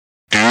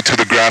Due to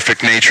the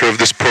graphic nature of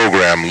this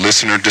program,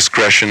 listener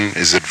discretion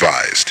is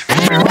advised.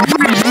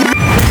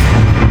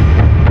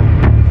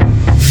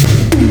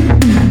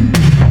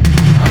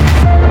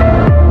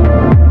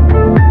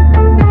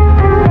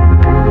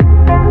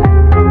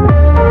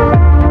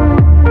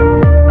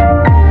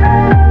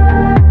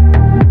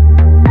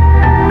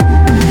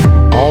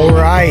 All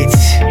right,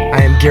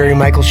 I am Gary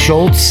Michael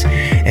Schultz,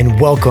 and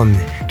welcome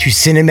to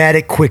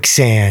Cinematic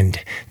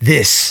Quicksand.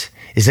 This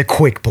is a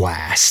quick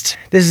blast.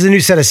 This is a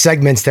new set of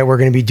segments that we're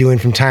going to be doing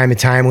from time to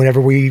time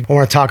whenever we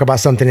want to talk about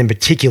something in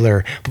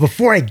particular. But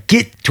before I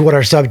get to what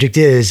our subject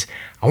is,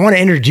 I want to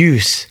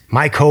introduce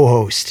my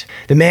co-host,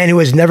 the man who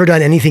has never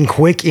done anything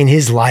quick in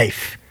his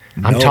life.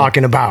 I'm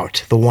talking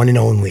about the one and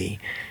only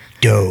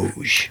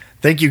Doge.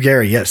 Thank you,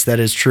 Gary. Yes, that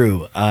is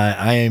true.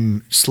 I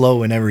am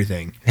slow in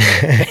everything,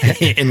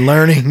 in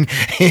learning,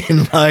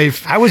 in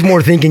life. I was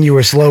more thinking you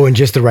were slow in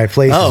just the right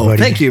places, buddy.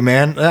 Thank you,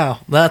 man. Oh,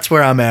 that's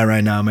where I'm at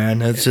right now,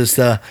 man. It's just,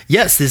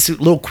 yes, this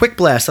little quick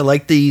blast. I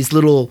like these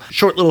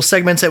short little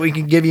segments that we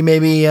can give you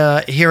maybe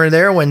here and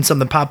there when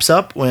something pops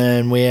up,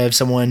 when we have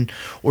someone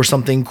or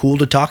something cool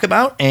to talk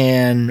about.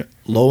 And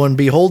lo and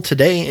behold,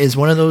 today is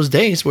one of those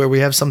days where we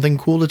have something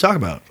cool to talk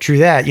about. True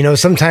that. You know,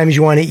 sometimes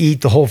you want to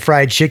eat the whole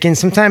fried chicken.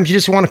 Sometimes you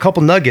just want a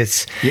couple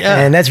nuggets. Yeah.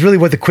 And that's really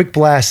what the quick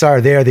blasts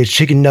are. They are the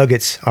chicken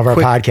nuggets of our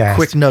podcast.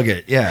 Quick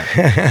nugget,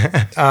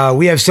 yeah.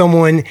 We have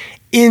someone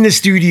in the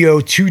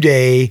studio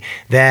today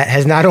that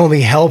has not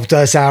only helped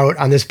us out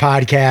on this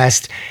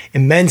podcast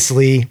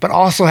immensely, but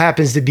also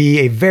happens to be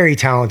a very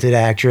talented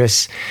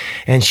actress.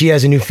 And she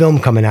has a new film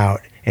coming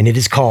out, and it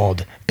is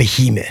called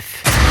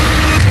Behemoth.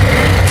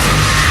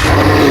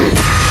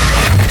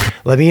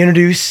 Let me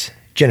introduce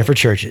Jennifer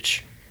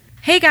Churchich.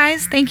 Hey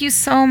guys, thank you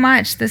so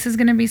much. This is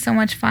going to be so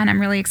much fun. I'm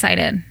really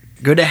excited.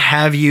 Good to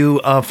have you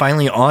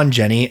finally on,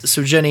 Jenny.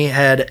 So Jenny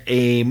had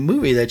a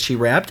movie that she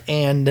wrapped,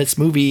 and this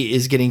movie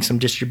is getting some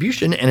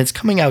distribution, and it's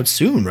coming out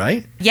soon,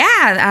 right?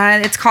 Yeah,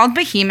 it's called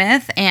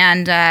Behemoth,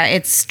 and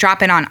it's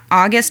dropping on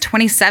August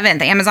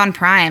 27th, Amazon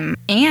Prime.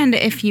 And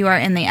if you are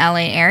in the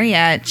LA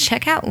area,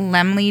 check out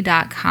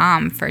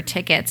lemley.com for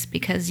tickets,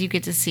 because you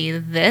get to see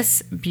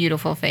this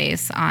beautiful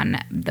face on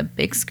the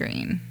big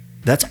screen.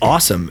 That's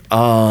awesome.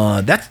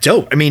 That's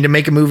dope. I mean, to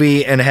make a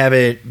movie and have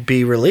it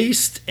be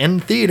released in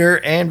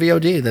theater and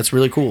VOD, that's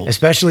really cool.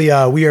 Especially,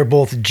 we are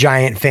both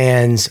giant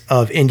fans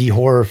of indie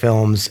horror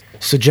films.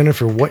 So,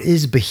 Jennifer, what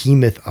is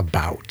Behemoth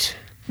about?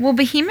 Well,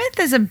 Behemoth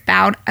is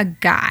about a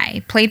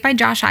guy, played by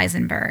Josh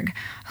Eisenberg,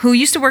 who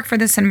used to work for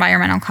this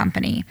environmental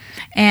company.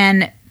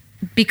 And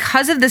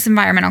because of this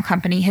environmental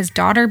company, his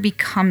daughter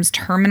becomes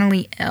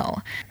terminally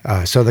ill.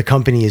 So the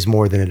company is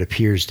more than it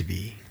appears to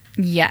be.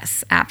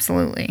 Yes,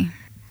 absolutely.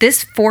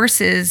 This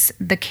forces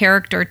the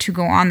character to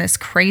go on this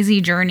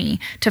crazy journey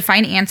to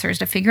find answers,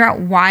 to figure out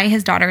why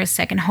his daughter is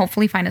sick and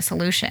hopefully find a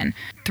solution.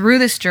 Through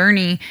this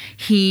journey,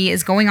 he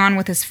is going on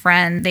with his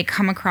friend. They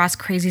come across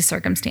crazy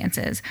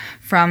circumstances,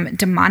 from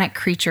demonic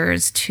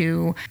creatures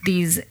to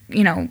these,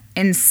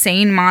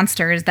 insane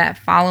monsters that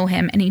follow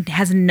him, and he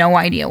has no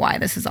idea why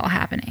this is all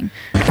happening.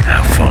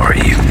 How far are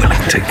you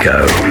willing to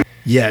go?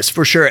 Yes,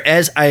 for sure.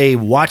 As I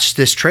watched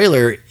this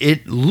trailer,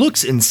 it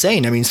looks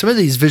insane. I mean, some of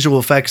these visual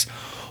effects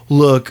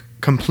look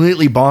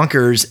completely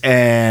bonkers,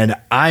 and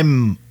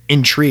I'm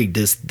intrigued.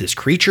 This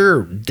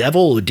creature,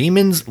 devil,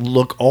 demons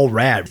look all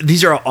rad.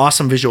 These are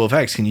awesome visual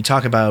effects. Can you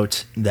talk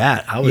about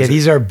that?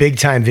 These are big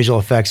time visual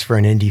effects for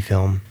an indie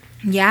film.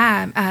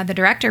 Yeah, the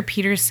director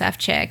Peter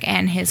Sefcik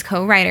and his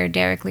co-writer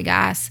Derek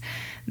Ligas,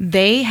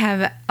 they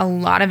have a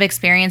lot of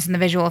experience in the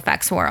visual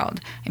effects world.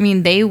 I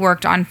mean, they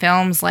worked on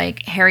films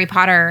like Harry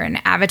Potter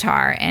and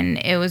Avatar, and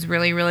it was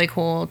really, really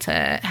cool to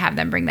have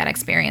them bring that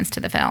experience to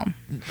the film.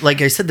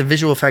 Like I said, the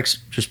visual effects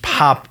just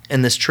pop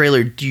in this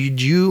trailer.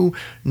 Did you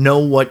know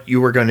what you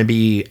were going to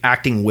be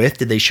acting with?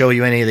 Did they show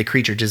you any of the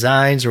creature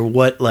designs or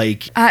what,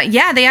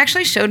 Yeah, they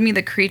actually showed me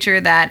the creature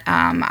that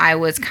I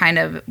was kind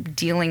of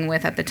dealing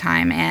with at the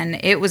time, and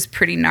it was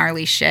pretty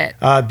gnarly shit.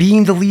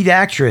 Being the lead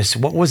actress,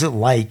 what was it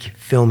like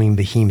filming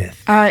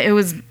Behemoth? It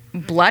was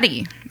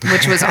bloody,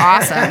 which was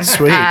awesome.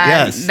 Sweet,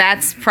 yes.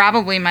 That's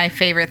probably my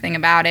favorite thing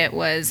about it.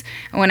 Was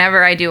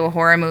whenever I do a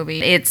horror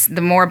movie, it's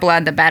the more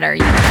blood, the better.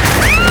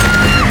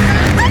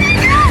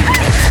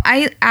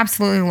 I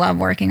absolutely love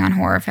working on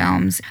horror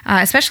films,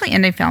 especially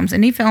indie films.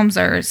 Indie films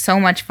are so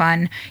much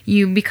fun.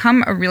 You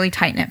become a really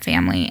tight-knit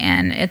family,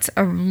 and it's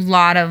a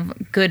lot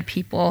of good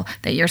people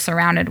that you're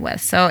surrounded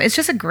with. So it's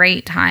just a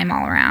great time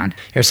all around.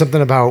 There's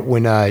something about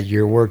when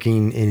you're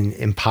working in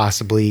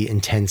impossibly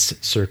intense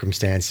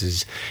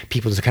circumstances,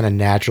 people just kind of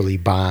naturally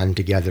bond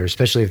together,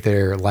 especially if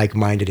they're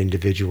like-minded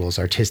individuals,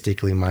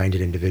 artistically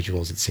minded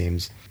individuals, it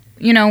seems.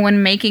 You know,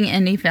 when making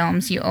indie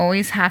films, you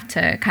always have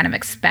to kind of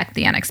expect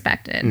the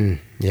unexpected.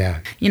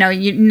 Yeah. You know,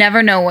 you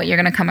never know what you're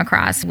going to come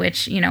across,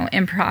 which,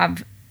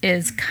 improv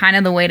is kind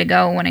of the way to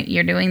go when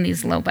you're doing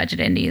these low budget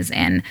indies.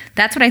 And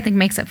that's what I think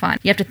makes it fun.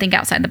 You have to think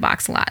outside the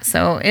box a lot.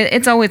 So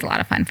it's always a lot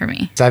of fun for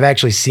me. So I've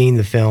actually seen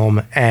the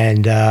film,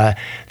 and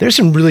there's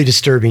some really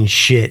disturbing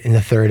shit in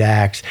the third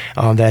act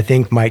that I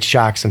think might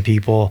shock some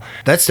people.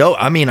 That's dope.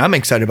 I mean, I'm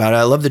excited about it.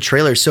 I love the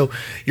trailer. So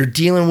you're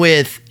dealing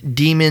with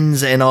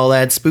demons and all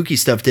that spooky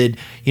stuff. Did,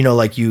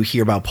 like you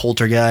hear about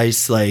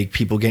poltergeists, like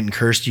people getting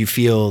cursed? Do you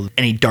feel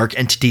any dark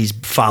entities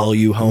follow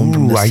you home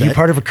from the Are set? you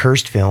part of a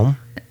cursed film?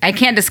 I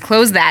can't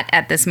disclose that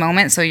at this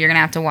moment, so you're going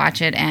to have to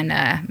watch it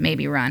and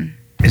maybe run.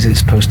 Is it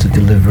supposed to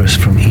deliver us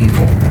from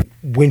evil?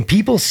 When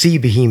people see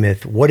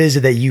Behemoth, what is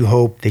it that you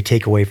hope they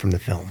take away from the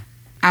film?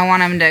 I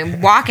want them to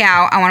walk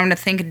out. I want them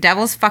to think a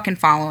devil's fucking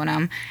following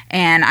them,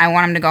 and I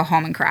want them to go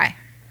home and cry.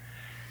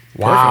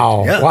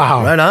 Wow. Yeah,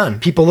 wow. right on.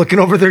 People looking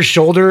over their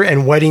shoulder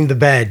and wetting the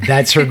bed.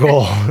 That's her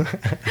goal.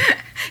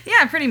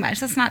 Yeah, pretty much.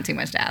 That's not too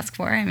much to ask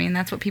for. I mean,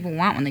 that's what people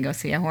want when they go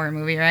see a horror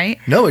movie, right?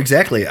 No,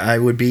 exactly. I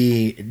would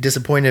be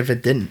disappointed if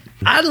it didn't.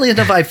 Oddly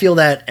enough, I feel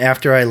that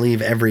after I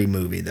leave every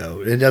movie,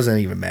 though. It doesn't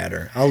even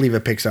matter. I'll leave a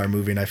Pixar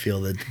movie and I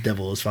feel that the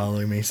devil is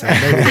following me. So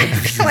maybe I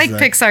feel like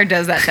Pixar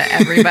does that to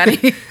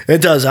everybody.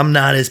 It does. I'm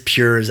not as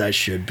pure as I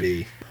should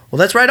be. Well,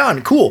 that's right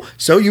on. Cool.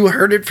 So you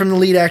heard it from the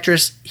lead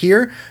actress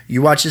here.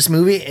 You watch this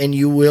movie and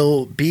you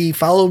will be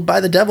followed by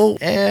the devil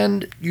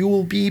and you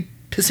will be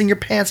pissing your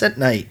pants at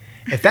night.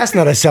 If that's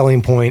not a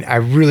selling point, I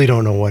really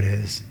don't know what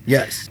is.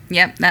 Yes.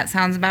 Yep, that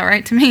sounds about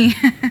right to me.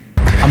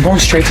 I'm going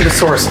straight to the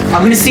source.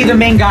 I'm going to see the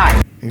main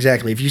guy.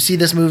 Exactly. If you see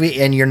this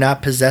movie and you're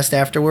not possessed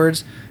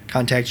afterwards,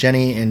 contact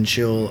Jenny and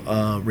she'll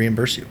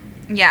reimburse you.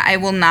 Yeah, I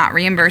will not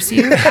reimburse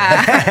you.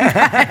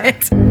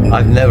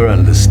 I've never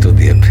understood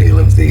the appeal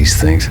of these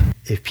things.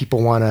 If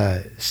people want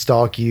to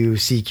stalk you,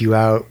 seek you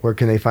out, where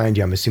can they find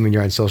you? I'm assuming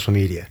you're on social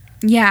media.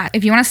 Yeah,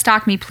 if you want to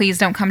stalk me, please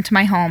don't come to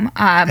my home.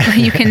 But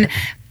you can,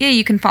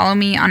 you can follow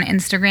me on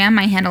Instagram.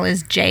 My handle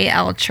is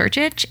JL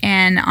Churchich,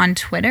 and on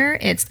Twitter,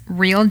 it's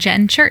Real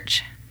Jen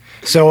Church.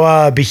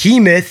 So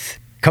Behemoth,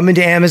 coming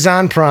to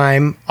Amazon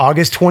Prime,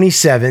 August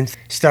 27th,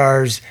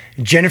 stars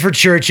Jennifer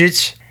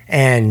Churchich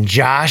and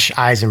Josh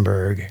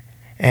Eisenberg,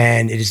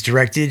 and it is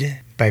directed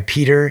by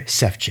Peter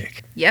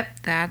Sefcik.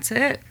 Yep, that's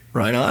it.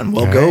 Right on.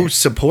 Well, go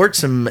support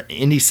some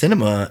indie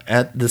cinema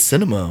at the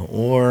cinema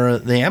or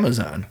the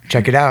Amazon.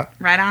 Check it out.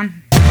 Right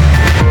on.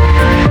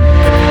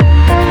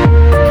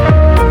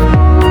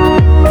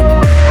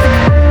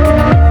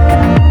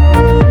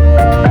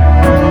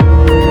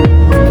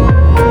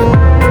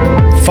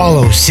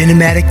 Follow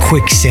Cinematic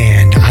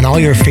Quicksand on all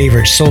your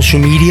favorite social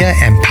media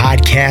and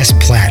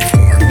podcast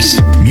platforms.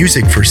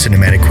 Music for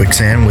Cinematic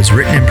Quicksand was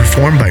written and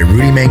performed by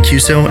Rudy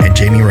Mancuso and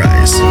Jamie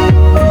Rise.